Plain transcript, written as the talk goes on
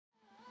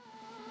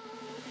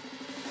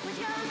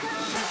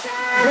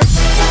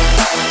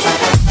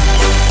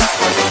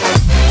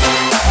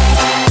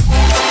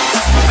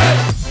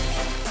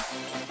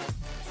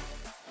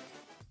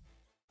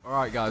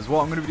guys,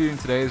 what I'm going to be doing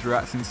today is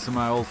reacting to some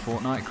of my old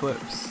Fortnite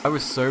clips. I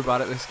was so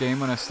bad at this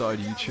game when I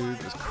started YouTube,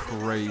 it was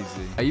crazy.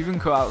 I even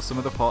cut out some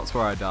of the parts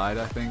where I died,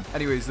 I think.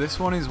 Anyways, this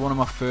one is one of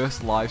my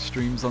first live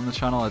streams on the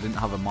channel. I didn't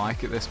have a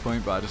mic at this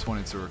point, but I just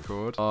wanted to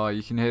record. Oh,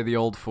 you can hear the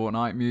old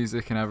Fortnite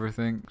music and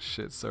everything.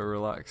 Shit's so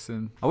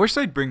relaxing. I wish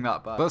they'd bring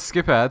that back. Let's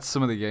skip ahead to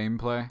some of the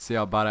gameplay, see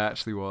how bad I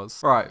actually was.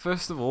 Alright,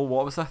 first of all,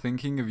 what was I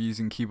thinking of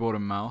using keyboard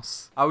and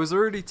mouse? I was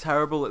already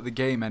terrible at the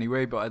game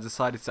anyway, but I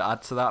decided to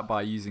add to that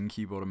by using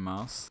keyboard and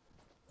mouse.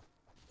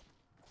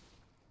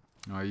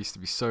 Oh, I used to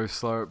be so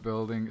slow at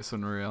building, it's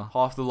unreal.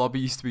 Half the lobby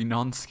used to be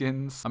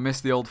non-skins. I miss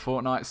the old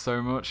Fortnite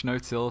so much, no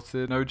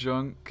tilted, no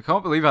junk. I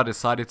can't believe I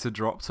decided to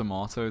drop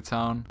Tomato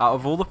Town. Out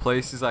of all the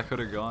places I could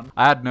have gone,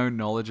 I had no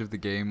knowledge of the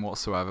game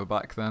whatsoever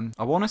back then.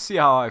 I want to see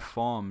how I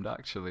farmed,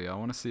 actually. I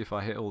want to see if I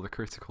hit all the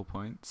critical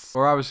points.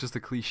 Or I was just a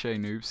cliche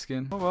noob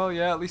skin. Oh well,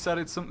 yeah, at least I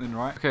did something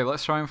right. Okay,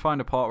 let's try and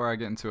find a part where I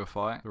get into a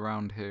fight.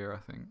 Around here,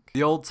 I think.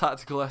 The old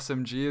tactical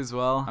SMG as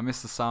well. I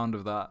miss the sound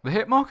of that. The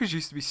hit markers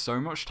used to be so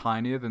much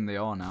tinier than they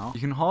are now. You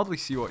can hardly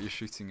see what you're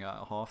shooting at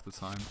half the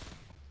time.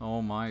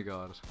 Oh my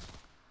god.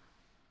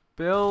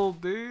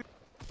 Build, dude.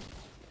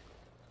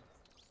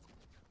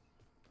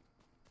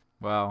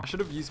 Wow. I should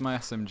have used my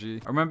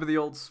SMG. I remember the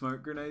old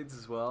smoke grenades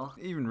as well. I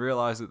didn't even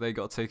realize that they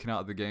got taken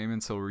out of the game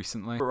until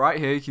recently. But right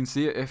here you can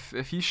see it.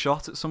 If you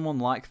shot at someone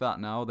like that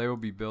now, they will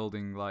be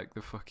building like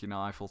the fucking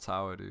Eiffel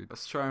Tower, dude.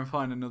 Let's try and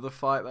find another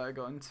fight that I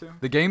got into.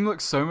 The game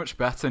looks so much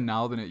better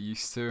now than it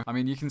used to. I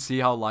mean, you can see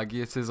how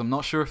laggy it is. I'm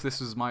not sure if this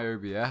was my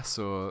OBS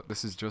or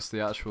this is just the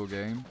actual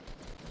game.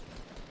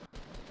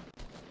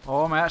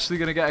 Oh, am I actually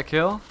gonna get a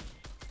kill?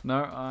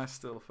 No, I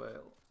still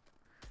failed.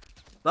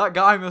 That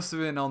guy must have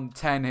been on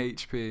 10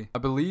 HP. I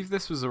believe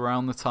this was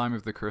around the time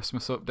of the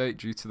Christmas update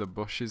due to the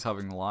bushes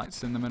having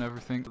lights in them and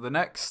everything. The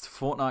next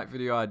Fortnite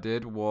video I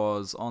did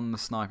was on the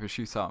sniper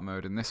shootout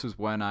mode, and this was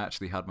when I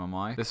actually had my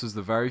mic. This was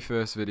the very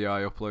first video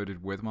I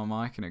uploaded with my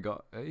mic, and it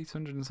got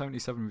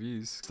 877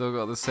 views. Still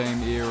got the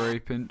same ear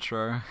rape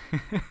intro.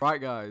 Right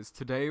guys,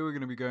 today we're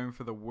going to be going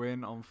for the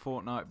win on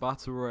Fortnite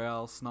Battle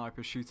Royale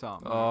sniper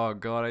shootout mode. Oh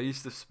god, I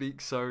used to speak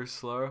so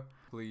slow.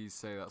 Please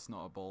say that's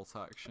not a bolt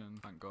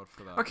action. Thank God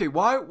for that. Okay,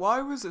 why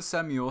was it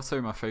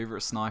semi-auto my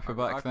favorite sniper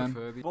back then?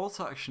 The bolt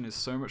action is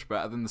so much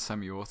better than the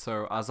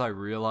semi-auto, as I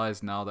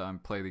realize now that I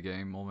play the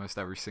game almost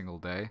every single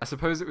day. I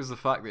suppose it was the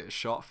fact that it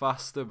shot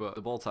faster, but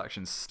the bolt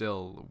action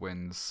still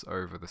wins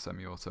over the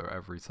semi-auto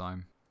every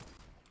time.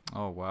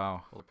 Oh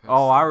wow.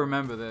 Oh, I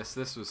remember this.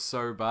 This was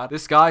so bad.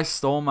 This guy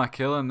stole my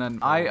kill and then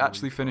I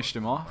actually finished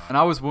him off. And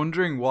I was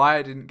wondering why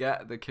I didn't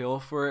get the kill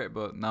for it,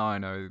 but now I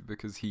know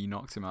because he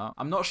knocked him out.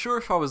 I'm not sure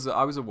if I was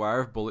aware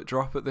of bullet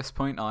drop at this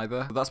point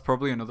either. But that's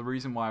probably another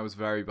reason why I was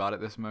very bad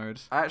at this mode.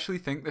 I actually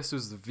think this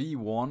was the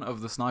V1 of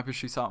the sniper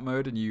shootout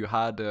mode, and you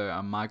had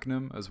a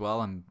Magnum as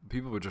well, and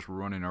people were just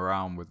running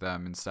around with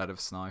them instead of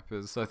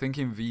snipers. So I think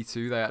in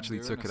V2 they actually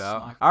took it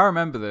out. I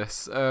remember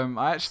this.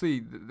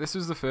 This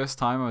was the first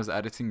time I was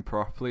editing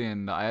properly,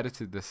 and I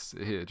edited this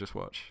here. Just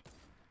watch.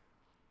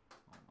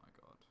 Oh my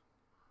god.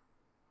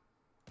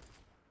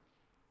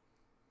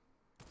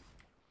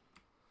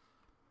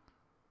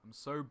 I'm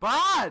so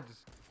bad.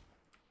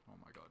 Oh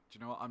my god. Do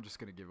you know what? I'm just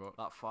gonna give up.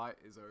 That fight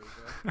is over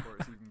before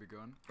it's even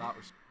begun.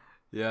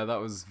 Yeah,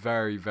 that was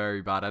very,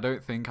 very bad. I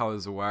don't think I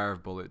was aware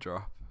of bullet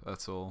drop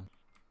at all.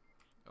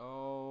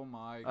 Oh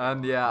my god.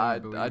 And yeah,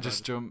 I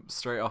just jumped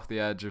straight off the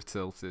edge of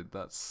tilted.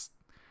 That's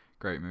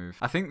great move.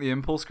 I think the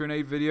impulse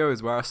grenade video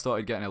is where I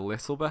started getting a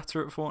little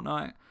better at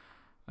Fortnite.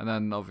 And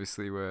then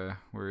obviously we're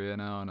here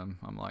now, and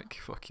I'm like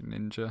fucking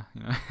ninja,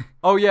 you know.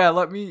 Oh yeah,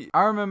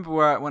 I remember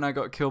when I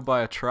got killed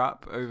by a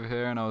trap over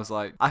here, and I was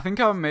like, I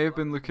think I may have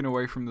been looking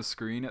away from the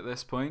screen at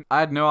this point. I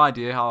had no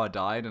idea how I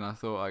died, and I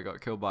thought I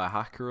got killed by a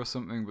hacker or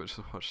something, but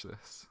just watch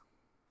this.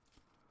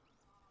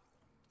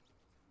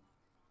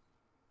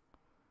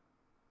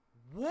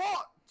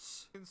 What?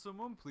 Can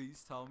someone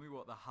please tell me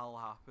what the hell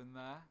happened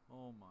there?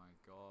 Oh my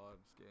god,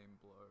 this game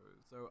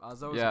blows. So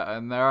as I was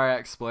and there I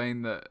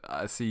explained that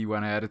I see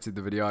when I edited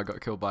the video I got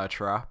killed by a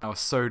trap. I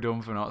was so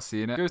dumb for not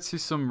seeing it. Go to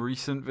some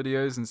recent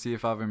videos and see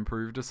if I've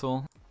improved at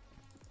all.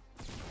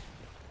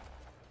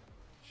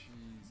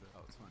 Jesus.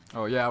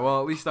 Oh yeah, well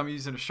at least I'm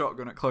using a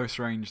shotgun at close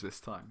range this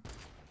time.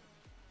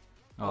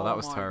 Oh, that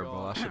was terrible.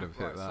 God. I should have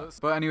hit that.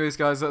 But anyways,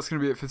 guys, that's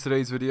going to be it for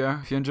today's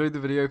video. If you enjoyed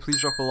the video,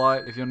 please drop a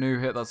like. If you're new,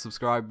 hit that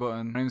subscribe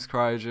button. My name's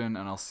Cryogen,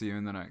 and I'll see you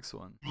in the next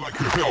one. Like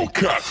a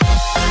Hellcat.